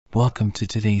Welcome to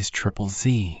today's Triple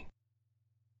Z.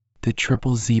 The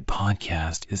Triple Z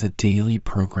podcast is a daily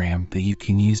program that you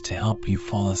can use to help you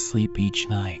fall asleep each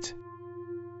night.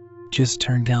 Just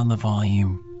turn down the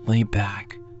volume, lay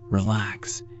back,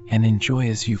 relax, and enjoy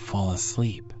as you fall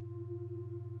asleep.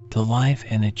 The Life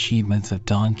and Achievements of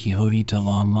Don Quixote de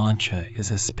la Mancha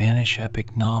is a Spanish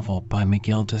epic novel by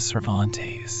Miguel de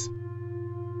Cervantes.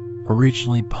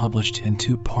 Originally published in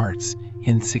two parts,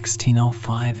 in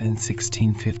 1605 and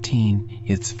 1615,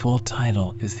 its full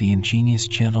title is The Ingenious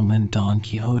Gentleman Don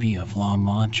Quixote of La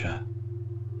Mancha.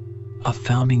 A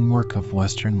founding work of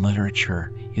Western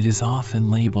literature, it is often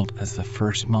labeled as the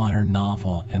first modern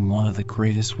novel and one of the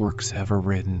greatest works ever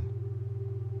written.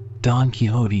 Don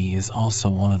Quixote is also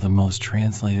one of the most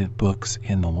translated books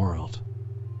in the world.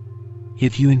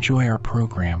 If you enjoy our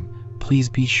program, please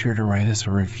be sure to write us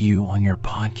a review on your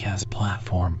podcast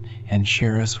platform and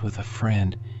share us with a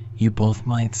friend. You both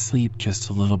might sleep just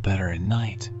a little better at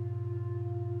night.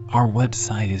 Our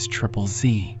website is Triple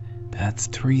Z, that's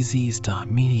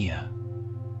 3zs.media.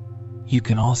 You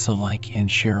can also like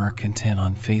and share our content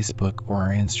on Facebook or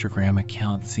our Instagram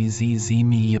account ZZZ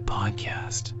Media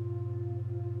Podcast.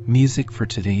 Music for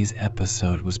today's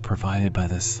episode was provided by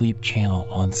the Sleep Channel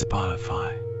on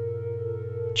Spotify.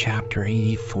 Chapter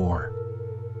 84.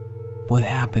 What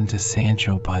happened to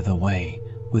Sancho, by the way,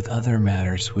 with other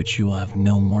matters which you will have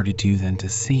no more to do than to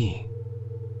see.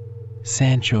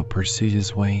 Sancho pursued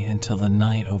his way until the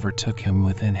night overtook him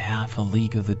within half a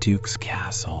league of the Duke's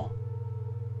castle.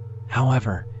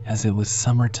 However, as it was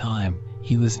summertime,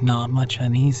 he was not much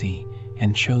uneasy,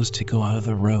 and chose to go out of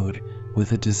the road,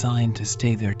 with a design to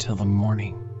stay there till the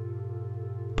morning.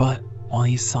 But, while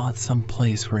he sought some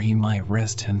place where he might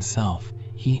rest himself,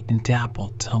 he and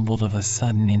Dapple tumbled of a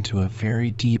sudden into a very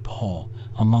deep hole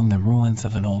among the ruins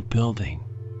of an old building.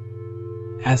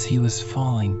 As he was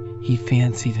falling, he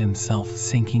fancied himself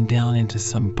sinking down into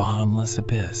some bottomless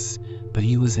abyss, but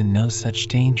he was in no such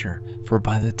danger, for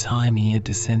by the time he had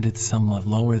descended somewhat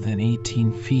lower than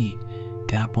 18 feet,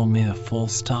 Dapple made a full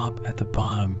stop at the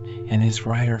bottom, and his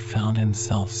rider found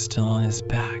himself still on his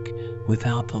back,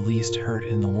 without the least hurt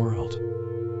in the world.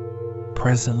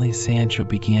 Presently Sancho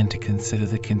began to consider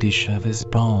the condition of his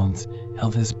bones,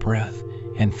 held his breath,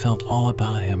 and felt all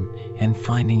about him, and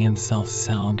finding himself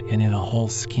sound and in a whole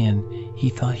skin, he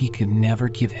thought he could never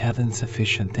give heaven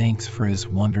sufficient thanks for his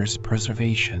wondrous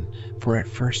preservation, for at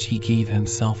first he gave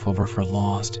himself over for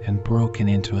lost and broken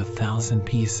into 1,000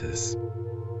 pieces.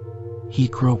 He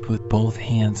groped with both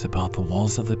hands about the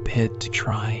walls of the pit to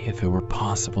try if it were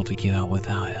possible to get out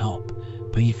without help,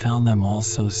 but he found them all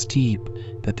so steep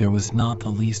that there was not the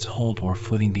least hold or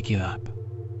footing to get up.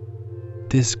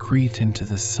 This grieved him to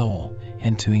the soul,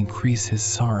 and to increase his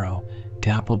sorrow,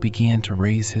 Dapple began to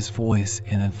raise his voice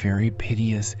in a very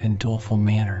piteous and doleful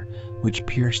manner, which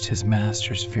pierced his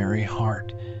master's very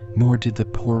heart. Nor did the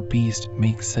poor beast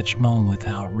make such moan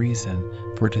without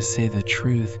reason, for to say the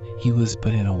truth, he was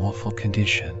but in a woeful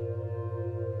condition.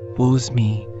 "Woe's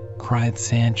me," cried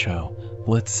Sancho,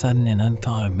 "what sudden and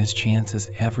unthought of mischances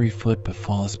every foot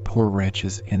befalls poor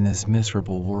wretches in this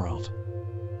miserable world!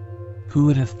 Who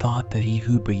would have thought that he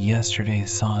who but yesterday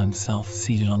saw himself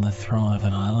seated on the throne of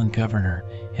an island governor,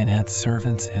 and had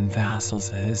servants and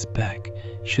vassals at his beck,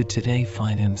 should today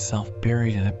find himself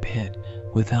buried in a pit,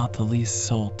 without the least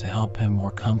soul to help him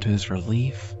or come to his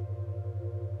relief?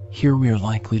 Here we are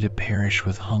likely to perish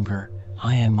with hunger,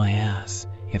 I and my ass,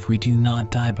 if we do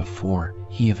not die before,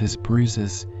 he of his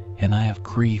bruises, and I of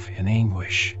grief and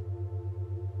anguish.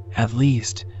 At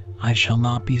least, I shall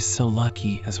not be so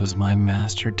lucky as was my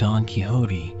master Don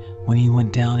Quixote, when he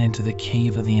went down into the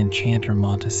cave of the enchanter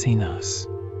Montesinos.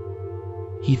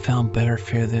 He found better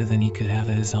fare there than he could have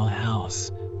at his own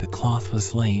house. The cloth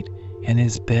was laid, and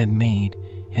his bed made,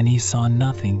 and he saw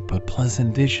nothing but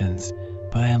pleasant visions,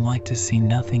 but I am like to see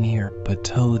nothing here but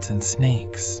toads and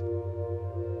snakes.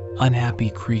 Unhappy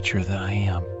creature that I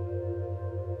am!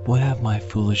 What have my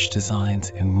foolish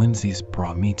designs and whimsies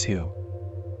brought me to?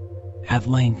 At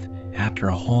length, after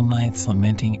a whole night's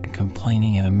lamenting and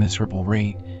complaining at a miserable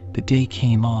rate, the day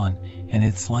came on, and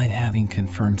its light having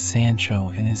confirmed Sancho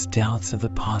in his doubts of the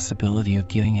possibility of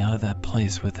getting out of that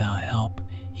place without help,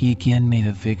 he again made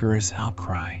a vigorous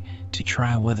outcry, to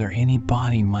try whether any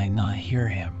body might not hear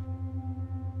him.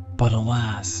 But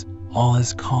alas, all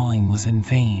his calling was in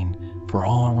vain, for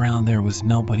all around there was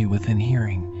nobody within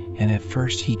hearing, and at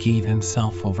first he gave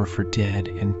himself over for dead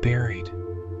and buried.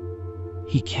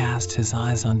 He cast his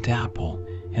eyes on Dapple,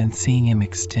 and seeing him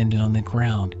extended on the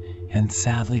ground, and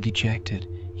sadly dejected,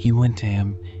 he went to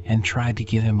him, and tried to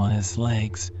get him on his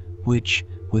legs, which,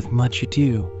 with much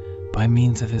ado, By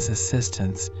means of his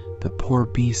assistance, the poor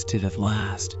beast did at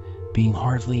last, being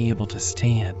hardly able to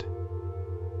stand.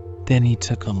 Then he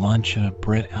took a luncheon of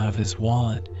bread out of his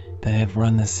wallet that had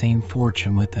run the same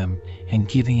fortune with him, and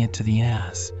giving it to the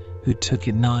ass, who took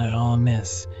it not at all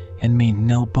amiss, and made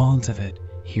no bones of it.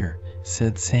 "Here,"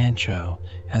 said Sancho,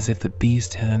 as if the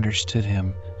beast had understood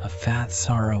him, "a fat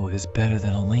sorrow is better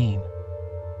than a lean."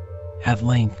 At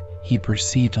length he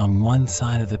perceived on one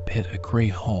side of the pit a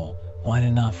great hole, wide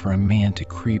enough for a man to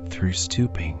creep through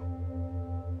stooping.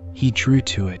 He drew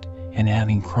to it, and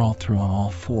having crawled through on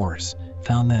all fours,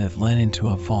 found that it led into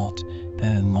a vault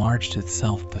that enlarged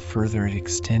itself the further it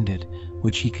extended,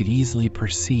 which he could easily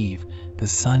perceive, the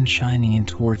sun shining in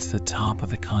towards the top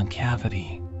of the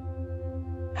concavity.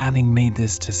 Having made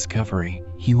this discovery,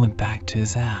 he went back to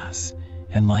his ass,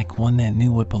 and like one that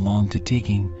knew what belonged to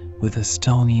digging, with a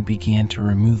stone he began to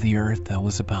remove the earth that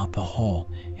was about the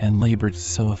hole, and labored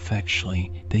so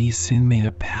effectually that he soon made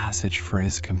a passage for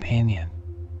his companion.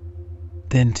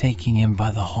 Then taking him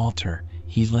by the halter,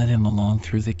 he led him along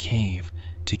through the cave,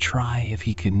 to try if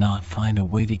he could not find a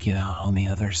way to get out on the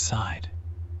other side.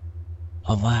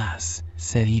 "Alas,"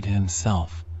 said he to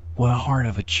himself, "what a heart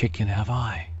of a chicken have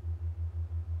I!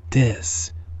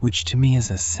 This, which to me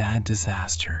is a sad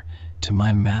disaster, to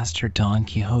my master Don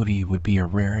Quixote would be a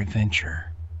rare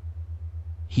adventure.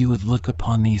 He would look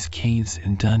upon these caves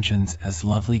and dungeons as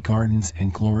lovely gardens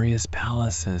and glorious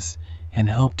palaces, and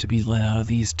hope to be led out of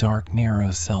these dark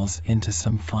narrow cells into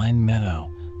some fine meadow,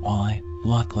 while I,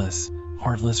 luckless,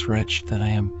 heartless wretch that I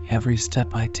am, every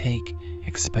step I take,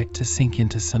 expect to sink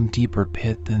into some deeper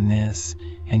pit than this,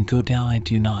 and go down I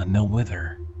do not know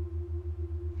whither."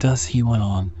 Thus he went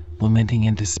on, lamenting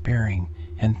and despairing,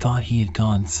 and thought he had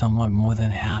gone somewhat more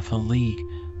than half a league,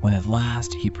 when at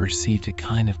last he perceived a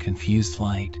kind of confused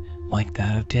light, like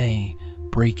that of day,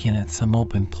 break in at some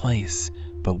open place,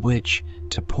 but which,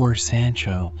 to poor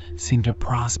Sancho, seemed a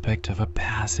prospect of a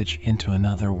passage into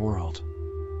another world.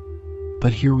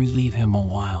 But here we leave him a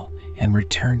while, and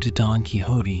return to Don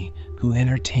Quixote, who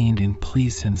entertained and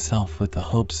pleased himself with the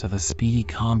hopes of a speedy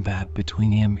combat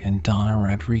between him and Dona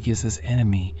Rodriguez's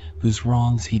enemy, whose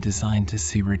wrongs he designed to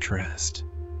see redressed.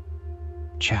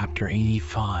 Chapter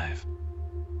 85,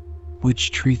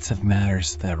 which treats of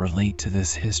matters that relate to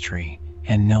this history,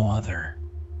 and no other.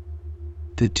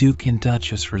 The Duke and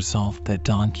Duchess resolved that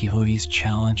Don Quixote's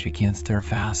challenge against their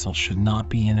vassal should not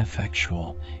be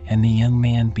ineffectual, and the young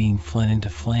man being fled into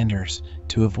Flanders,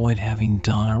 to avoid having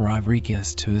Dona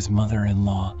Rodriguez to his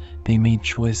mother-in-law, they made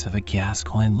choice of a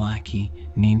Gascoigne lackey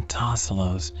named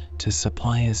Tosselos to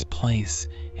supply his place,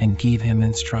 and gave him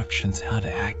instructions how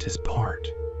to act his part.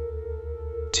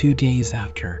 2 days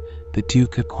after, the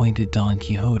Duke acquainted Don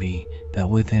Quixote that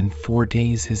within 4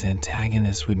 days his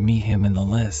antagonist would meet him in the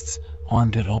lists,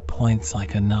 armed at all points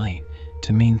like a knight,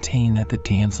 to maintain that the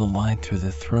damsel lied through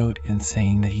the throat in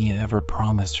saying that he had ever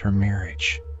promised her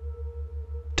marriage.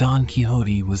 Don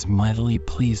Quixote was mightily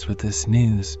pleased with this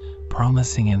news,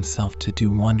 promising himself to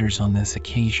do wonders on this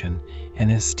occasion,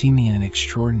 and esteeming an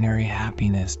extraordinary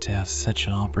happiness to have such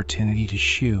an opportunity to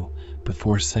shew,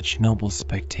 before such noble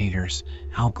spectators,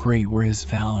 how great were his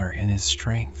valor and his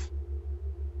strength.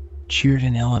 Cheered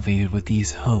and elevated with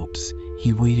these hopes,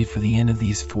 he waited for the end of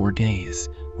these 4 days,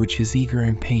 which his eager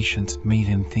impatience made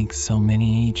him think so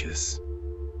many ages.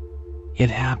 It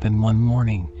happened one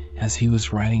morning, as he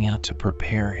was riding out to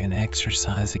prepare and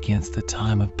exercise against the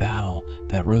time of battle,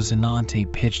 that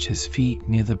Rocinante pitched his feet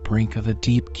near the brink of a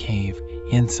deep cave,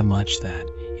 insomuch that,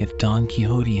 if Don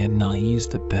Quixote had not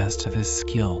used the best of his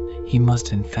skill, he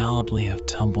must infallibly have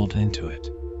tumbled into it.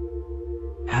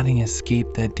 Having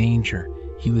escaped that danger,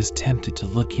 he was tempted to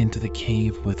look into the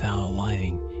cave without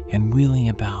alighting, and wheeling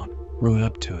about, rode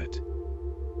up to it.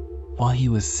 While he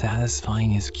was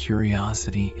satisfying his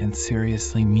curiosity and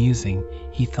seriously musing,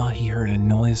 he thought he heard a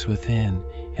noise within,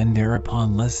 and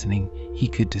thereupon listening, he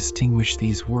could distinguish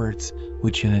these words,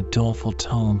 which in a doleful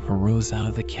tone arose out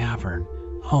of the cavern: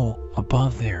 "Ho,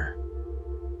 above there!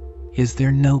 Is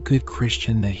there no good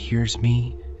Christian that hears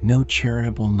me? No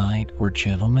charitable knight or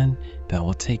gentleman that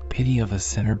will take pity of a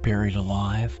sinner buried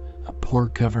alive, a poor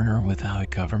governor without a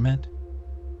government?"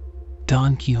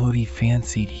 Don Quixote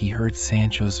fancied he heard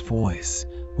Sancho's voice,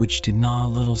 which did not a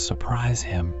little surprise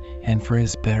him, and for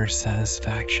his better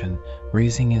satisfaction,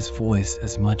 raising his voice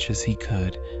as much as he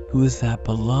could, "Who is that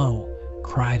below?"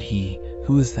 cried he.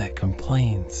 "Who is that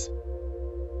complains?"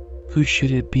 "Who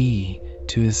should it be,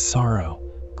 to his sorrow?"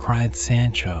 cried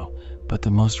Sancho, "but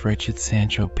the most wretched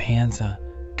Sancho Panza,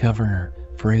 governor,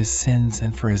 for his sins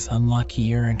and for his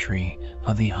unlucky errantry,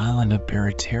 of the island of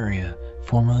Barataria,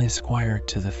 formerly squire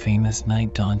to the famous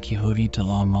knight Don Quixote de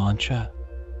la Mancha?"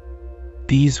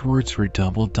 These words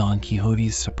redoubled Don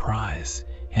Quixote's surprise,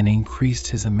 and increased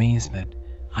his amazement.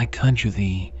 "I conjure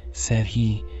thee," said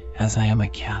he, "as I am a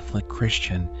Catholic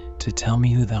Christian, to tell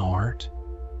me who thou art.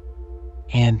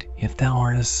 And, if thou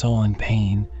art a soul in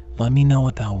pain, let me know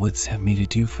what thou wouldst have me to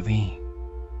do for thee.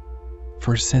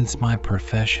 For since my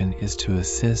profession is to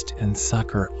assist and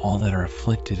succor all that are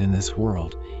afflicted in this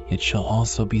world, it shall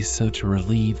also be so to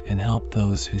relieve and help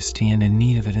those who stand in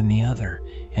need of it in the other,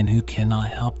 and who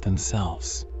cannot help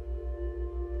themselves."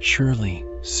 "Surely,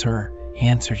 sir,"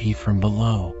 answered he from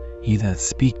below, "ye that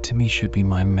speak to me should be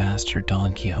my master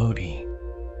Don Quixote.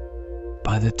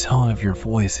 By the tone of your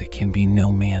voice it can be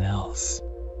no man else."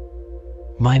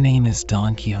 "My name is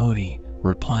Don Quixote,"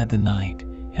 replied the knight,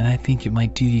 "and I think it my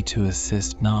duty to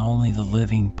assist not only the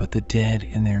living but the dead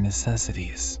in their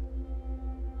necessities."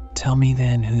 "Tell me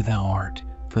then who thou art,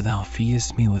 for thou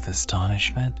feedest me with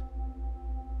astonishment."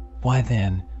 "Why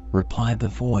then," replied the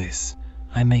voice,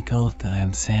 "I make oath that I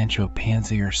am Sancho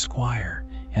Panza your squire,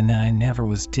 and that I never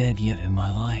was dead yet in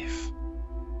my life.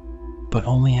 But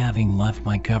only having left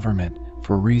my government,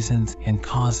 for reasons and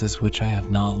causes which I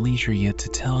have not leisure yet to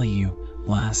tell you,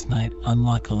 last night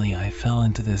unluckily I fell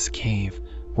into this cave,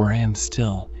 where I am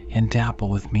still, and Dapple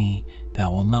with me,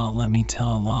 that will not let me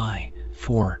tell a lie,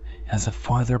 for, as a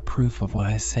farther proof of what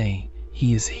I say,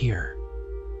 he is here."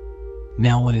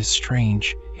 Now what is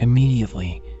strange,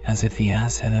 immediately, as if the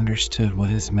ass had understood what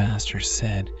his master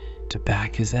said, to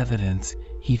back his evidence,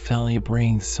 he fell a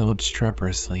braying so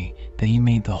obstreperously that he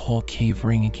made the whole cave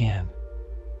ring again.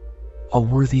 "A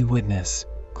worthy witness,"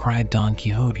 cried Don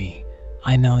Quixote,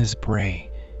 "I know his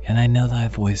bray, and I know thy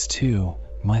voice too,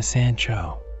 my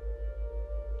Sancho.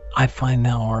 I find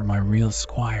thou art my real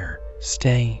squire.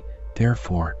 Stay,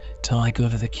 therefore, till I go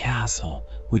to the castle,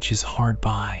 which is hard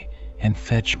by, and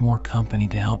fetch more company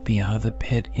to help thee out of the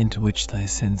pit into which thy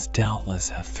sins doubtless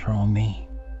have thrown thee."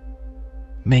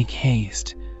 "Make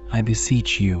haste, I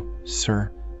beseech you,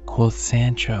 sir," quoth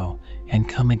Sancho, "and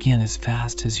come again as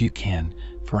fast as you can,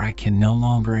 for I can no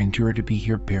longer endure to be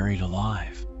here buried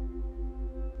alive."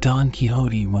 Don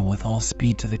Quixote went with all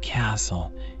speed to the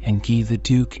castle, and gave the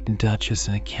Duke and Duchess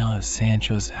an account of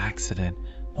Sancho's accident,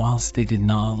 whilst they did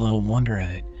not a little wonder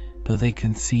at it, though they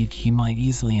conceived he might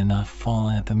easily enough fall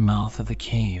in at the mouth of the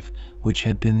cave, which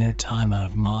had been their time out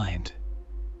of mind.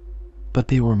 But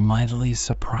they were mightily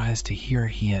surprised to hear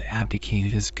he had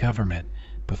abdicated his government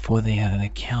before they had an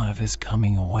account of his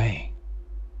coming away.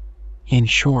 In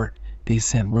short, they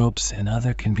sent ropes and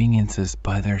other conveniences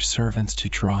by their servants to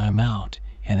draw him out,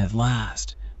 and at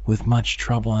last, with much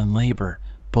trouble and labor,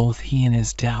 both he and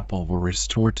his Dapple were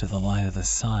restored to the light of the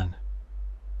sun.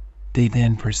 They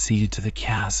then proceeded to the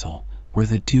castle, where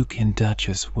the Duke and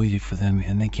Duchess waited for them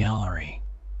in the gallery.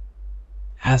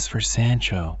 As for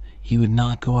Sancho, he would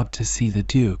not go up to see the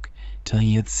Duke till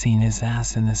he had seen his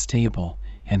ass in the stable,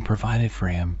 and provided for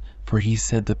him, for he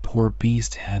said the poor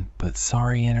beast had but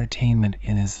sorry entertainment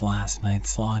in his last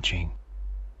night's lodging.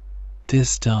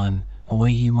 This done,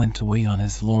 away he went to wait on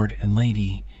his lord and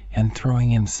lady, and throwing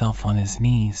himself on his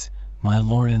knees, "My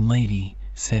lord and lady,"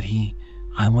 said he,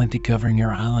 "I went to govern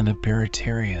your island of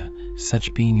Barataria,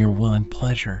 such being your will and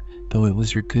pleasure, though it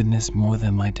was your goodness more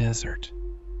than my desert.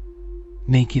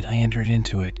 Naked I entered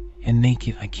into it, and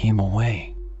naked I came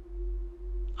away.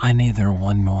 I neither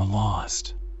won nor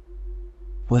lost.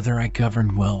 Whether I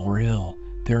governed well or ill,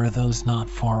 there are those not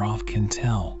far off can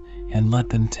tell, and let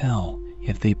them tell,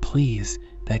 if they please,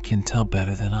 that can tell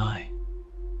better than I.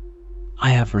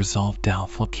 I have resolved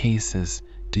doubtful cases,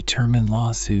 determined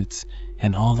lawsuits,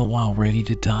 and all the while ready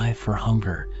to die for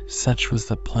hunger. Such was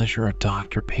the pleasure of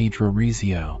Dr. Pedro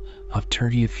Rizzio, of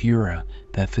Tertiafura,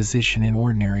 that physician in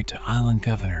ordinary to island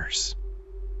governors.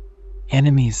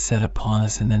 Enemies set upon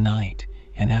us in the night,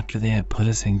 and after they had put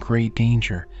us in great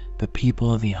danger, the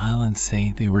people of the island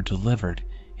say they were delivered,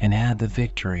 and had the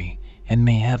victory, and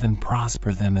may heaven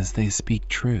prosper them as they speak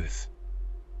truth.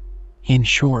 In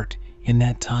short, in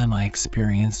that time I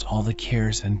experienced all the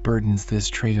cares and burdens this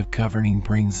trade of governing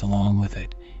brings along with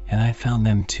it, and I found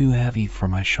them too heavy for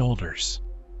my shoulders.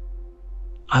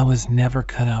 I was never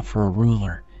cut out for a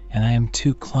ruler, and I am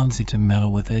too clumsy to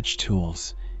meddle with edge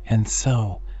tools, and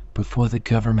so, before the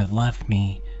government left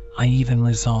me, I even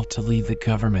resolved to leave the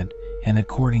government, and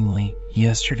accordingly,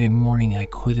 yesterday morning I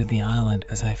quitted the island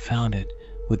as I found it,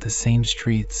 with the same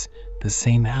streets, the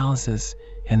same houses,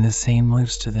 and the same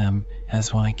roofs to them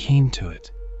as when I came to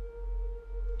it.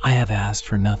 I have asked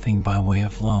for nothing by way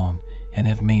of loan, and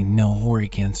have made no hoard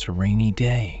against a rainy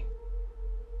day.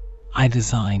 I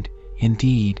designed,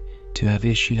 indeed, to have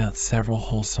issued out several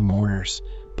wholesome orders,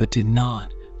 but did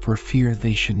not, for fear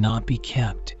they should not be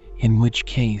kept, in which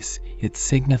case it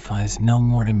signifies no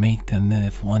more to make them than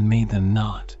if one made them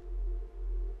not.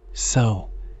 So,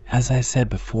 as I said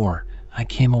before, I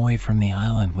came away from the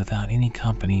island without any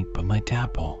company but my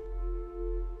dapple.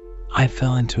 I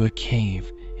fell into a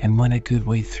cave and went a good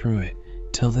way through it,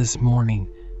 till this morning,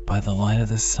 by the light of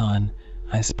the sun,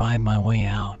 I spied my way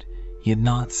out, yet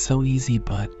not so easy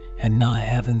but, had not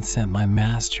heaven sent my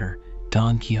master,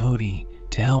 Don Quixote,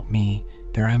 to help me,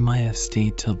 there I might have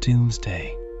stayed till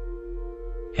doomsday.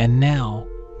 And now,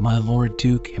 my Lord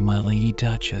Duke and my Lady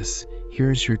Duchess,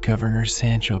 here is your Governor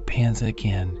Sancho Panza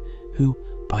again, who,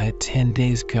 by a 10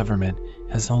 days' government,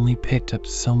 has only picked up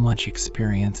so much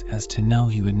experience as to know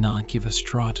he would not give a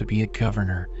straw to be a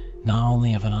governor, not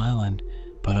only of an island,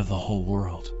 but of the whole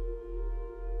world.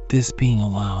 This being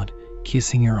allowed,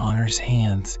 kissing your honor's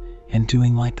hands, and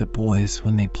doing like the boys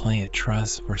when they play at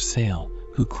truss or sail,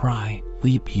 who cry,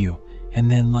 "Leap you,"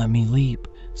 and then let me leap,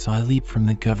 so I leap from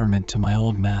the government to my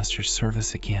old master's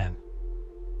service again.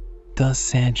 Thus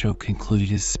Sancho concluded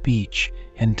his speech,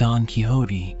 and Don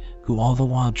Quixote, who all the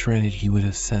while dreaded he would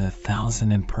have said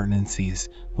 1,000 impertinencies,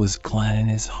 was glad in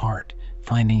his heart,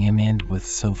 finding him end with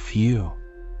so few.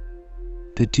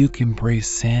 The Duke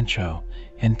embraced Sancho,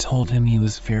 and told him he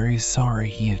was very sorry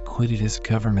he had quitted his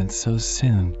government so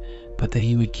soon, but that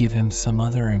he would give him some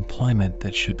other employment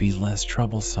that should be less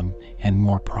troublesome and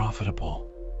more profitable.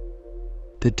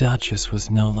 The Duchess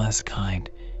was no less kind,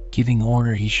 giving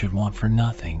order he should want for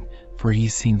nothing, for he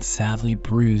seemed sadly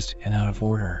bruised and out of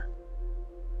order.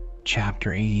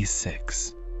 Chapter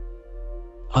 86.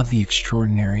 Of the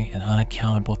extraordinary and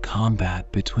unaccountable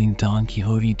combat between Don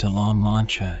Quixote de la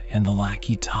Mancha and the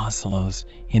lackey Tossalos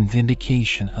in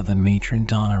vindication of the matron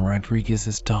Donna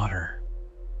Rodriguez's daughter.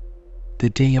 The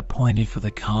day appointed for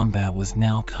the combat was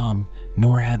now come,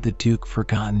 nor had the Duke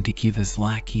forgotten to give his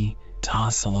lackey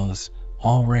Tossalos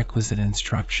all requisite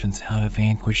instructions how to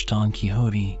vanquish Don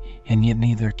Quixote, and yet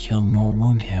neither kill nor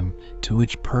wound him, to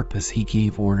which purpose he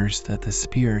gave orders that the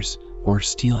spears, or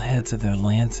steel heads of their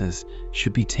lances,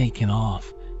 should be taken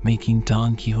off, making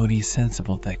Don Quixote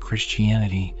sensible that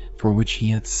Christianity, for which he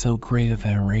had so great a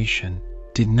veneration,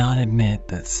 did not admit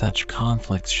that such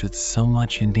conflicts should so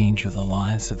much endanger the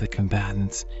lives of the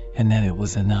combatants, and that it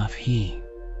was enough he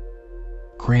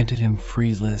granted him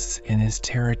free lists in his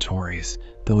territories,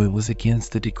 though it was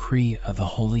against the decree of the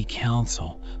Holy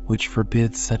Council, which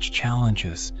forbids such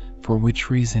challenges, for which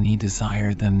reason he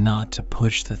desired them not to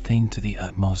push the thing to the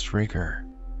utmost rigor.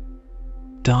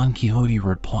 Don Quixote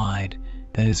replied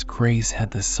that his Grace had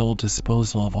the sole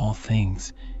disposal of all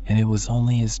things, and it was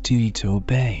only his duty to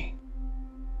obey.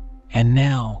 And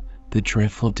now, the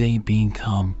dreadful day being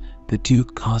come, the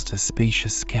Duke caused a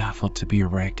spacious scaffold to be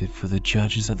erected for the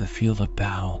judges of the field of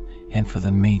battle, and for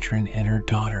the matron and her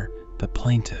daughter, the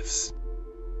plaintiffs.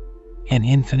 An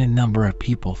infinite number of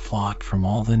people flocked from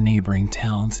all the neighboring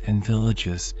towns and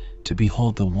villages to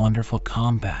behold the wonderful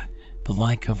combat, the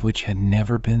like of which had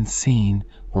never been seen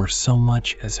or so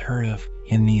much as heard of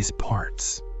in these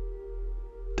parts.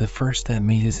 The first that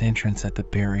made his entrance at the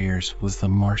barriers was the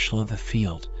marshal of the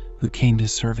field, who came to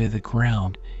survey the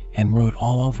ground, and wrote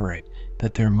all over it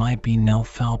that there might be no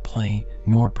foul play,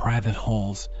 nor private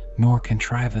holes, nor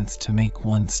contrivance to make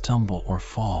one stumble or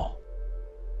fall.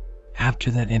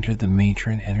 After that entered the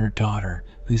matron and her daughter,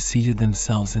 who seated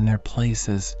themselves in their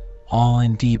places, all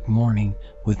in deep mourning,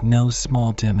 with no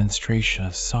small demonstration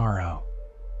of sorrow.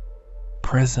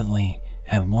 Presently,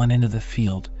 at one end of the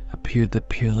field, appeared the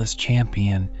peerless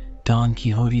champion, Don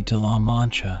Quixote de la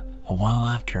Mancha. A while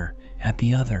after, at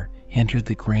the other, entered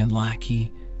the grand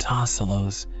lackey,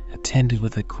 Tossalos, attended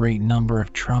with a great number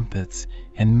of trumpets,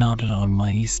 and mounted on a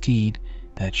mighty steed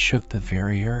that shook the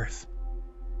very earth.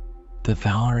 The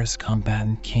valorous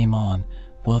combatant came on,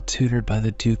 well tutored by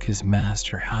the Duke his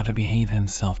master how to behave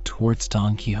himself towards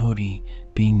Don Quixote,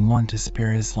 being one to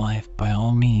spare his life by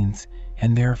all means,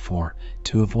 and therefore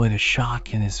to avoid a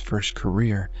shock in his first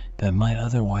career that might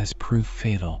otherwise prove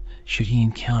fatal should he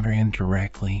encounter him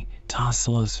directly.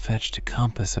 Tossalos fetched a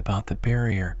compass about the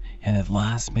barrier, and at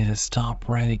last made a stop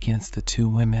right against the two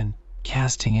women,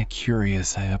 casting a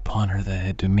curious eye upon her that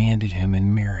had demanded him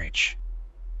in marriage.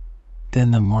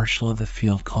 Then the marshal of the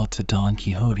field called to Don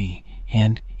Quixote,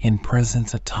 and, in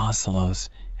presence of Tossalos,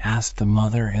 asked the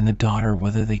mother and the daughter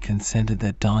whether they consented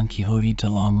that Don Quixote de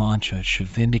la Mancha should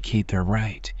vindicate their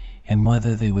right, and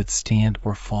whether they would stand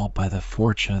or fall by the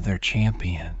fortune of their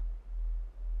champion.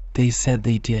 They said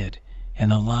they did,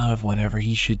 and allowed of whatever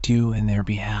he should do in their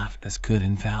behalf as good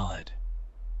and valid.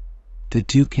 The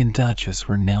Duke and Duchess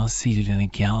were now seated in a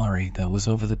gallery that was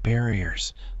over the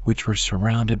barriers, which were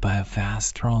surrounded by a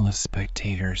vast throng of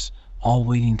spectators, all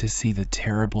waiting to see the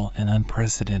terrible and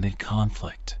unprecedented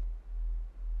conflict.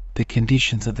 The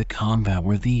conditions of the combat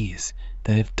were these: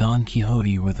 that if Don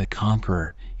Quixote were the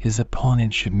conqueror, his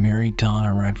opponent should marry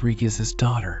Donna Rodriguez's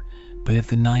daughter, but if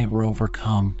the knight were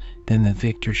overcome, then the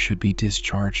victor should be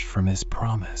discharged from his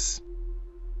promise.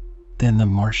 Then the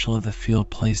marshal of the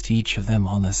field placed each of them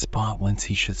on the spot whence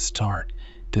he should start,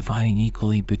 dividing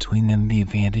equally between them the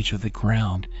advantage of the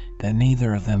ground, that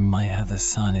neither of them might have the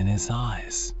sun in his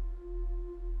eyes.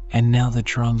 And now the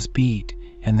drums beat,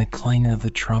 and the clanging of the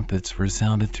trumpets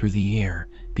resounded through the air.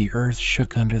 The earth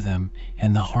shook under them,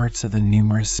 and the hearts of the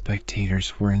numerous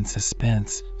spectators were in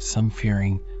suspense, some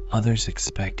fearing, others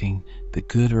expecting, the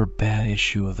good or bad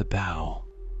issue of the battle.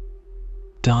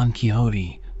 Don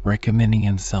Quixote, recommending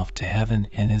himself to heaven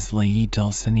and his lady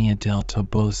Dulcinea del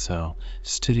Toboso,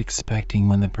 stood expecting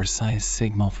when the precise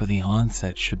signal for the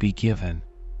onset should be given.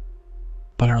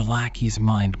 But our lackey's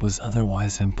mind was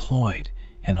otherwise employed,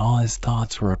 and all his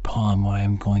thoughts were upon what I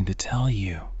am going to tell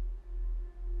you.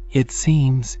 It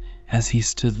seems, as he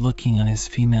stood looking on his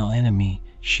female enemy,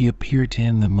 she appeared to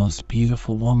him the most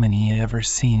beautiful woman he had ever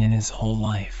seen in his whole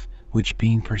life, which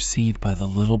being perceived by the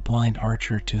little blind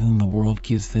archer to whom the world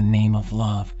gives the name of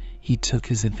love, he took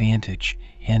his advantage,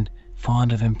 and,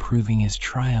 fond of improving his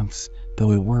triumphs,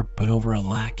 though it were but over a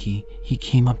lackey, he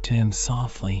came up to him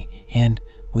softly, and,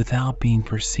 without being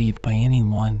perceived by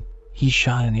anyone, he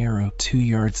shot an arrow 2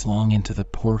 yards long into the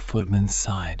poor footman's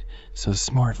side, so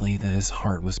smartly that his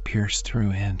heart was pierced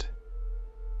through, and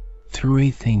through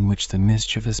a thing which the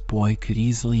mischievous boy could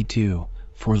easily do,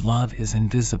 for love is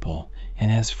invisible, and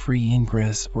has free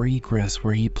ingress or egress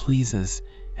where he pleases,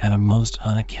 at a most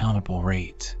unaccountable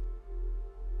rate.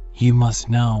 You must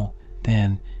know,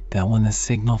 then, that when the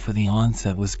signal for the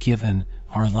onset was given,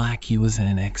 our lackey was in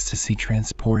an ecstasy,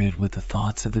 transported with the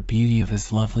thoughts of the beauty of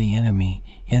his lovely enemy,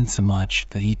 insomuch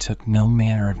that he took no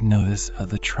manner of notice of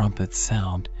the trumpet's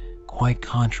sound, quite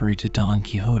contrary to Don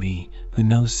Quixote, who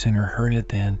no sooner heard it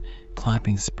than,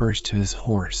 clapping spurs to his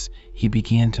horse, he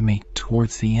began to make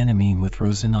towards the enemy with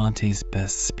Rocinante's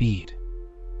best speed.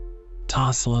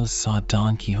 Tasso saw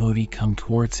Don Quixote come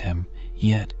towards him,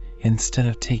 yet, instead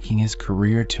of taking his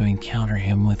career to encounter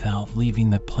him without leaving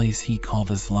the place, he called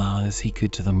as loud as he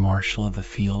could to the marshal of the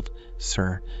field.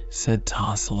 "Sir," said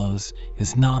Tasso,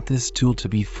 "is not this duel to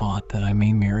be fought that I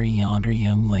may marry yonder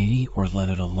young lady, or let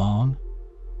it alone?"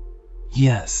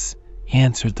 "Yes,"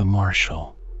 answered the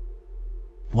marshal.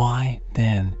 "Why,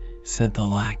 then," said the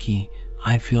lackey,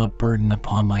 "I feel a burden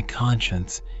upon my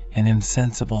conscience, and am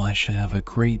sensible I should have a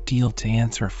great deal to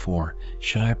answer for,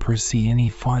 should I proceed any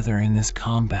farther in this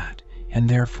combat, and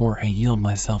therefore I yield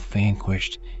myself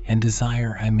vanquished, and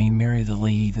desire I may marry the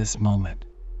lady this moment."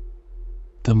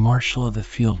 The marshal of the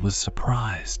field was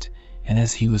surprised, and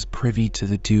as he was privy to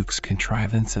the duke's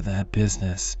contrivance of that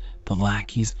business, the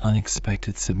lackey's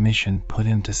unexpected submission put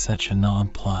him to such a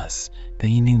nonplus that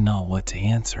he knew not what to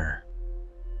answer.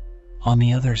 On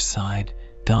the other side,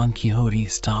 Don Quixote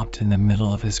stopped in the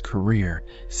middle of his career,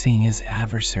 seeing his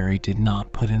adversary did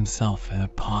not put himself in a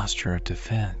posture of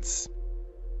defense.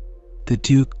 The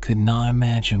duke could not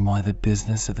imagine why the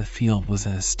business of the field was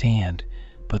at a stand,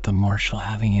 but the marshal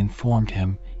having informed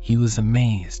him, he was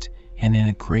amazed, and in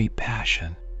a great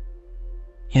passion.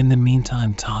 In the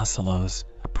meantime Tasso,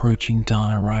 approaching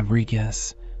Donna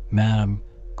Rodriguez, "Madam,"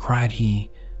 cried he,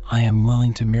 "I am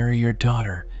willing to marry your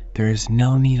daughter. There is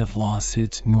no need of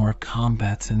lawsuits nor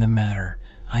combats in the matter.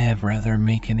 I had rather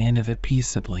make an end of it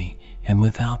peaceably, and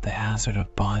without the hazard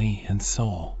of body and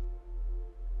soul."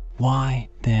 "Why,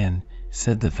 then,"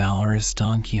 said the valorous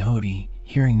Don Quixote,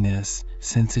 hearing this,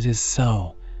 "since it is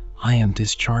so, I am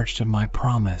discharged of my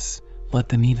promise. Let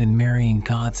them even marry in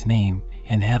God's name,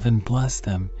 and heaven bless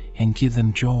them, and give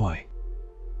them joy."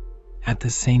 At the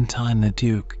same time the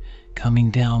duke, coming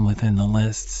down within the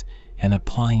lists, and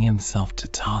applying himself to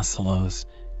Tasso,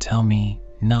 "Tell me,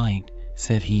 knight,"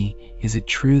 said he, "is it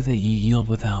true that ye yield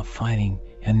without fighting,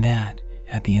 and that,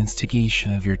 at the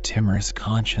instigation of your timorous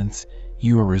conscience,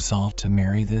 you are resolved to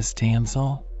marry this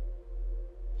damsel?"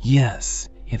 "Yes,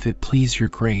 if it please your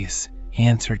grace,"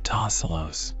 answered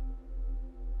Tasso.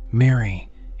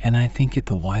 "Marry, and I think it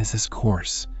the wisest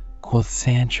course," quoth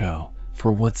Sancho,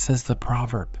 "for what says the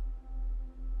proverb?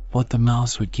 What the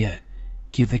mouse would get,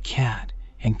 give the cat,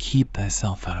 and keep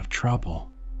thyself out of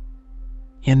trouble."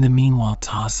 In the meanwhile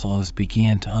Tasso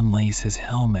began to unlace his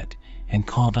helmet, and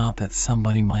called out that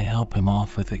somebody might help him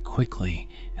off with it quickly,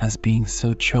 as being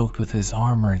so choked with his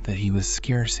armor that he was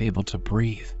scarce able to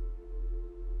breathe.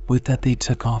 With that they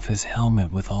took off his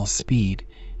helmet with all speed,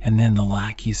 and then the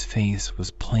lackey's face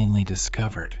was plainly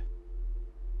discovered.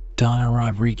 Donna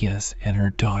Rodriguez and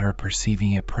her daughter,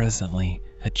 perceiving it presently,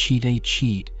 a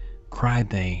cheat, cried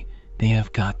they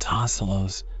have got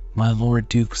Tosselos, my Lord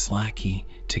Duke's lackey,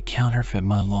 to counterfeit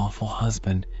my lawful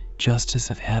husband, justice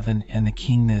of heaven and the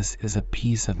king. This is a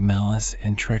piece of malice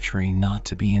and treachery not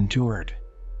to be endured.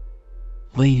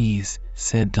 Ladies,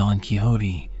 said Don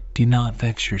Quixote, do not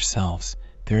vex yourselves,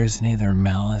 there is neither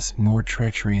malice nor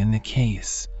treachery in the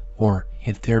case, or,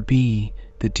 if there be,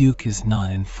 the Duke is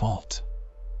not in fault.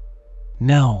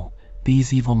 No,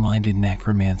 these evil-minded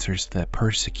necromancers that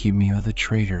persecute me are the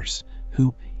traitors,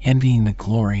 who, envying the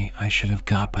glory I should have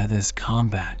got by this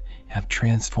combat, have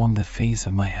transformed the face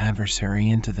of my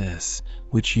adversary into this,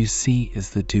 which you see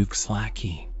is the Duke's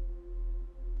lackey.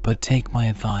 But take my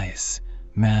advice,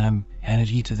 madam, added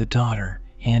he to the daughter,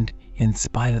 and, in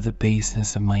spite of the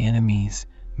baseness of my enemies,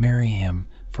 marry him,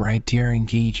 for I dare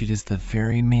engage it is the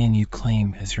very man you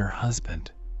claim as your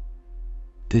husband.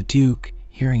 The Duke,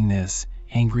 hearing this,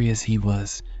 angry as he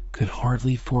was, could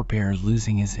hardly forbear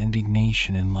losing his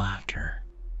indignation in laughter.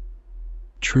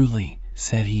 Truly,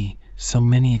 said he, so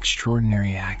many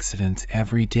extraordinary accidents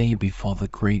every day befall the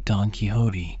great Don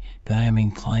Quixote, that I am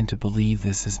inclined to believe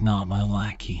this is not my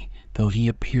lackey, though he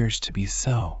appears to be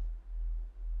so.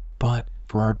 But,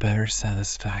 for our better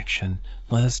satisfaction,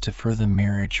 let us defer the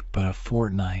marriage but a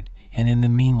fortnight, and in the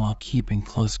meanwhile keep in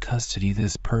close custody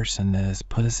this person that has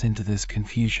put us into this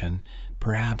confusion.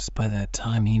 Perhaps by that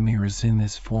time he may resume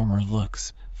his former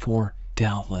looks, for,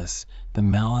 doubtless, the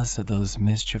malice of those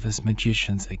mischievous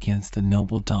magicians against the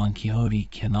noble Don Quixote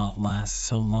cannot last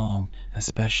so long,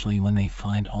 especially when they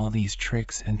find all these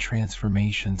tricks and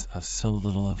transformations of so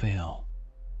little avail.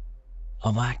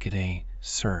 Alackaday,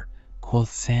 sir,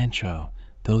 quoth Sancho,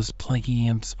 those plaguy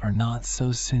imps are not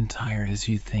so soon tired as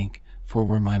you think, for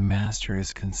where my master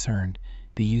is concerned,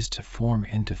 they used to form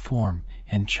into form,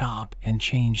 and chop and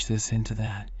change this into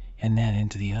that, and that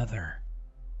into the other.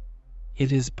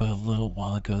 It is but a little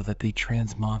while ago that they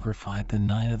transmogrified the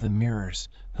Knight of the Mirrors,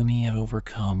 whom he had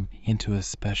overcome, into a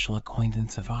special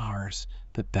acquaintance of ours,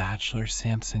 the bachelor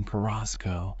Samson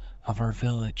Carrasco, of our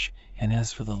village, and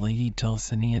as for the Lady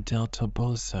Dulcinea del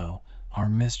Toboso, our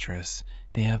mistress,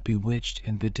 they have bewitched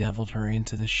and bedeviled her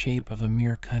into the shape of a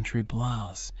mere country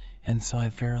blouse, and so I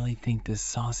verily think this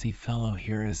saucy fellow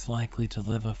here is likely to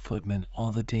live a footman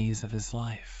all the days of his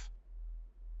life.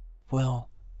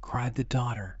 Well, cried the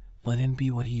daughter, let him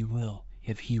be what he will,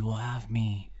 if he will have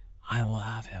me, I will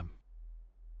have him.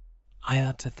 I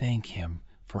ought to thank him,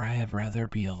 for I had rather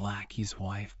be a lackey's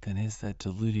wife than his that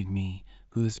deluded me,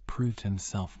 who has proved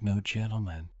himself no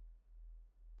gentleman.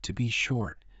 To be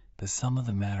short, the sum of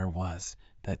the matter was,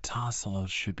 that Tosselos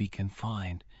should be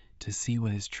confined, to see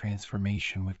what his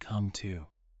transformation would come to.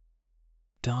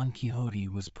 Don Quixote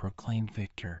was proclaimed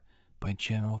victor, by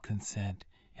general consent,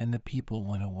 and the people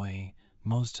went away,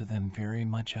 most of them very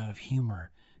much out of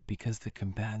humor, because the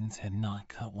combatants had not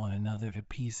cut one another to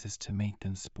pieces to make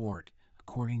them sport,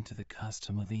 according to the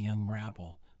custom of the young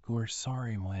rabble, who are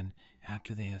sorry when,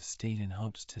 after they have stayed in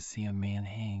hopes to see a man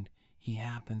hanged, he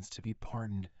happens to be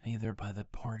pardoned either by the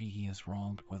party he has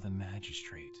wronged or the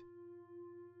magistrate.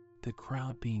 The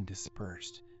crowd being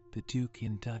dispersed, the Duke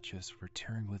and Duchess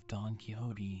returned with Don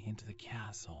Quixote into the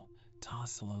castle.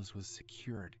 Tosselos was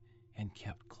secured and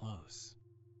kept close.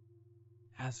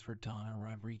 As for Donna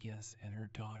Rodriguez and her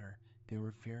daughter, they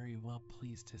were very well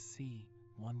pleased to see,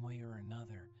 one way or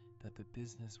another, that the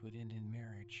business would end in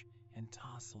marriage, and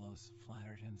Tosselos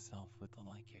flattered himself with the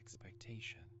like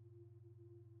expectation.